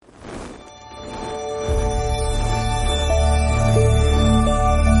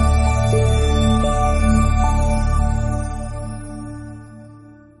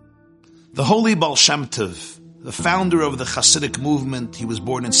The Holy Baal Shem Tov, the founder of the Hasidic movement, he was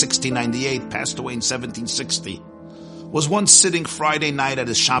born in 1698, passed away in 1760, was once sitting Friday night at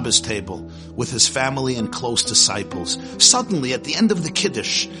his Shabbos table with his family and close disciples. Suddenly, at the end of the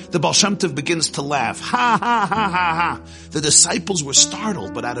Kiddush, the Baal Shem Tov begins to laugh. Ha, ha, ha, ha, ha. The disciples were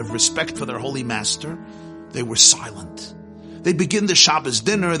startled, but out of respect for their holy master, they were silent. They begin the Shabbos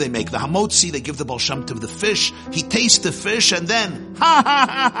dinner, they make the hamotzi, they give the Baal Shem Tov the fish, he tastes the fish, and then, ha, ha,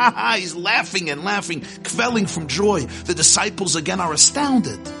 ha, ha, ha, he's laughing and laughing, kvelling from joy. The disciples again are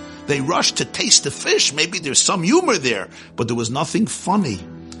astounded. They rush to taste the fish. Maybe there's some humor there, but there was nothing funny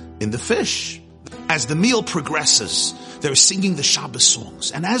in the fish. As the meal progresses, they're singing the Shabbos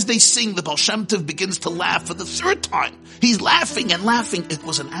songs. And as they sing, the Baal Shem Tov begins to laugh for the third time. He's laughing and laughing. It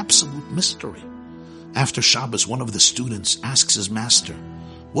was an absolute mystery. After Shabbos, one of the students asks his master,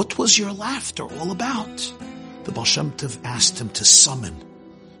 "What was your laughter all about?" The Baal Shem Tov asked him to summon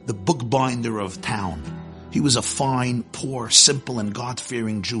the bookbinder of town. He was a fine, poor, simple, and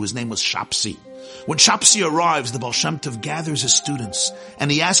God-fearing Jew. His name was Shapsi. When Shapsi arrives, the Baal Shem Tov gathers his students,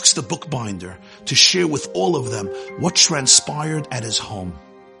 and he asks the bookbinder to share with all of them what transpired at his home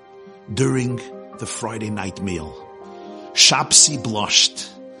during the Friday night meal. Shapsi blushed.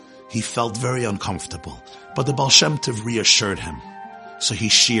 He felt very uncomfortable, but the Baal Shem Tov reassured him. So he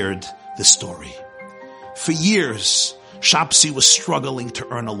shared the story. For years, Shapsi was struggling to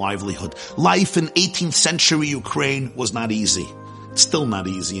earn a livelihood. Life in 18th century Ukraine was not easy. It's still not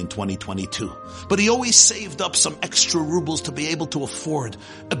easy in 2022. But he always saved up some extra rubles to be able to afford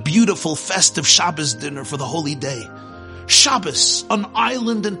a beautiful festive Shabbos dinner for the holy day. Shabbos, an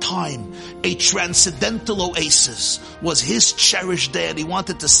island in time, a transcendental oasis, was his cherished day, and he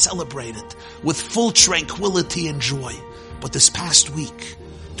wanted to celebrate it with full tranquility and joy. But this past week,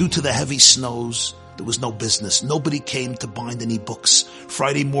 due to the heavy snows, there was no business. Nobody came to bind any books.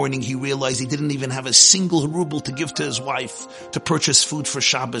 Friday morning, he realized he didn't even have a single ruble to give to his wife to purchase food for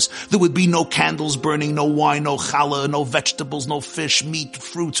Shabbos. There would be no candles burning, no wine, no challah, no vegetables, no fish, meat,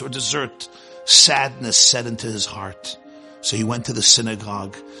 fruits, or dessert. Sadness set into his heart. So he went to the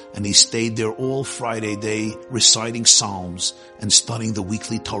synagogue and he stayed there all Friday day, reciting psalms and studying the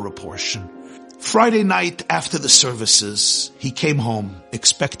weekly Torah portion. Friday night after the services, he came home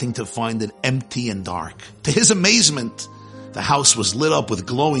expecting to find it empty and dark. To his amazement, the house was lit up with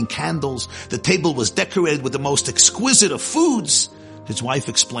glowing candles. The table was decorated with the most exquisite of foods. His wife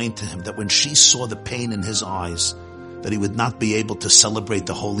explained to him that when she saw the pain in his eyes, that he would not be able to celebrate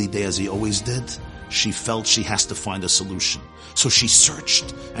the holy day as he always did, she felt she has to find a solution. So she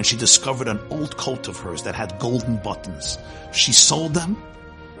searched and she discovered an old coat of hers that had golden buttons. She sold them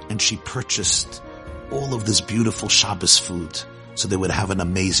and she purchased all of this beautiful Shabbos food so they would have an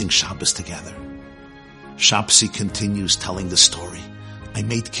amazing Shabbos together. Shapsi continues telling the story. I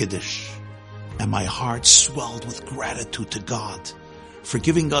made Kiddush and my heart swelled with gratitude to God for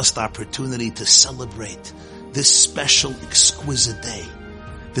giving us the opportunity to celebrate this special, exquisite day.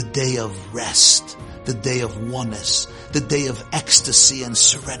 The day of rest, the day of oneness, the day of ecstasy and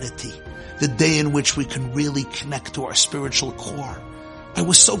serenity, the day in which we can really connect to our spiritual core. I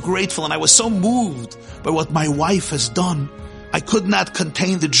was so grateful and I was so moved by what my wife has done. I could not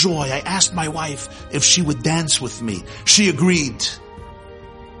contain the joy. I asked my wife if she would dance with me. She agreed.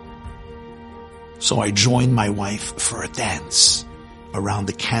 So I joined my wife for a dance around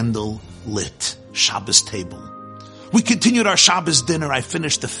the candle-lit Shabbos table. We continued our Shabbos dinner. I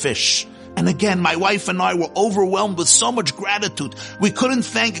finished the fish. And again, my wife and I were overwhelmed with so much gratitude. We couldn't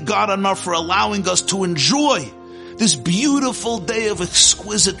thank God enough for allowing us to enjoy this beautiful day of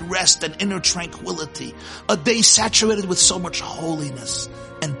exquisite rest and inner tranquility. A day saturated with so much holiness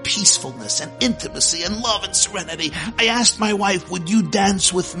and peacefulness and intimacy and love and serenity. I asked my wife, would you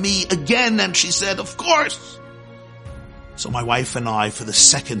dance with me again? And she said, of course. So my wife and I, for the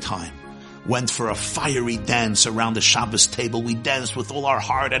second time, went for a fiery dance around the Shabbos table. We danced with all our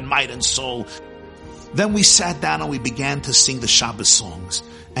heart and might and soul. Then we sat down and we began to sing the Shabbos songs.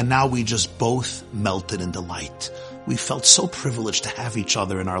 And now we just both melted in delight. We felt so privileged to have each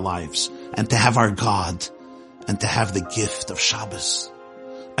other in our lives and to have our God and to have the gift of Shabbos.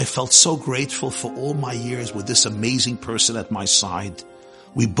 I felt so grateful for all my years with this amazing person at my side.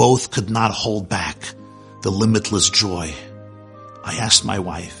 We both could not hold back the limitless joy. I asked my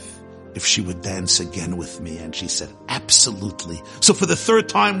wife if she would dance again with me, and she said, absolutely. So for the third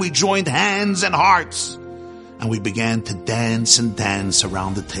time, we joined hands and hearts, and we began to dance and dance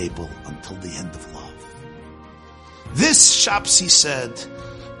around the table until the end of love. This, Shapsi said,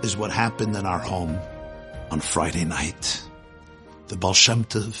 is what happened in our home on Friday night. The Baal Shem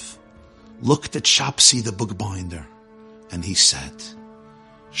Tov looked at Shapsi, the bookbinder, and he said,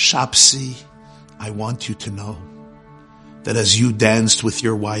 Shapsi, I want you to know that as you danced with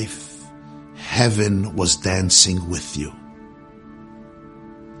your wife, heaven was dancing with you.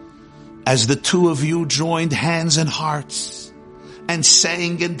 As the two of you joined hands and hearts and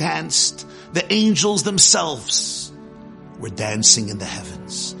sang and danced, the angels themselves were dancing in the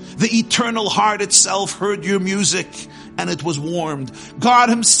heavens. The eternal heart itself heard your music and it was warmed. God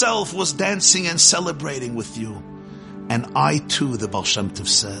himself was dancing and celebrating with you. And I too, the Baal Shem Tov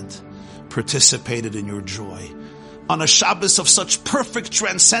said, participated in your joy. On a Shabbos of such perfect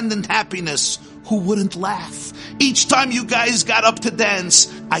transcendent happiness, who wouldn't laugh? Each time you guys got up to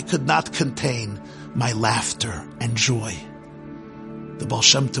dance, I could not contain my laughter and joy. The Baal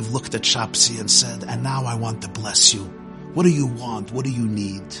Shem Tov looked at Shapsi and said, and now I want to bless you. What do you want? What do you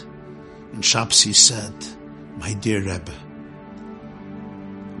need? And Shapsi said, my dear Rebbe,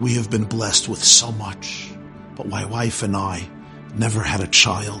 we have been blessed with so much, but my wife and I never had a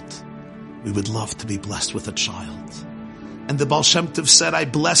child. We would love to be blessed with a child. And the Baal Shem Tov said, I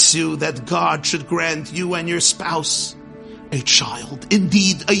bless you that God should grant you and your spouse a child.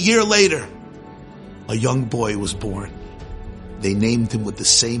 Indeed, a year later, a young boy was born. They named him with the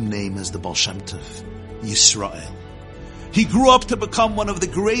same name as the Baal Shem Tov, Yisrael. He grew up to become one of the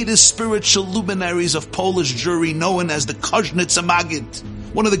greatest spiritual luminaries of Polish Jewry, known as the Koznitzer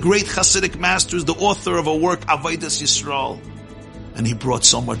Maggid, one of the great Hasidic masters, the author of a work, Avodas Yisrael. And he brought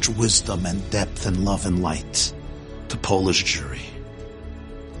so much wisdom and depth and love and light to Polish Jewry.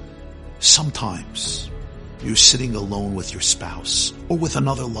 Sometimes you're sitting alone with your spouse or with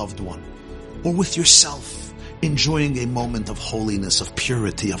another loved one or with yourself, enjoying a moment of holiness, of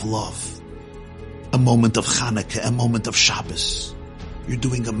purity, of love. A moment of Chanukah, a moment of Shabbos. You're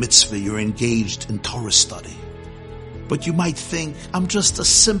doing a mitzvah, you're engaged in Torah study. But you might think, I'm just a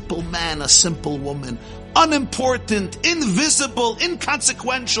simple man, a simple woman, unimportant, invisible,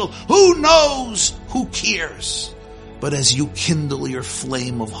 inconsequential. Who knows? Who cares? But as you kindle your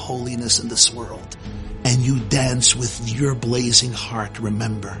flame of holiness in this world, and you dance with your blazing heart,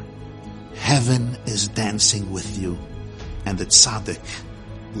 remember, heaven is dancing with you, and the tzaddik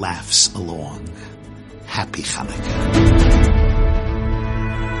laughs along. Happy Chanukah.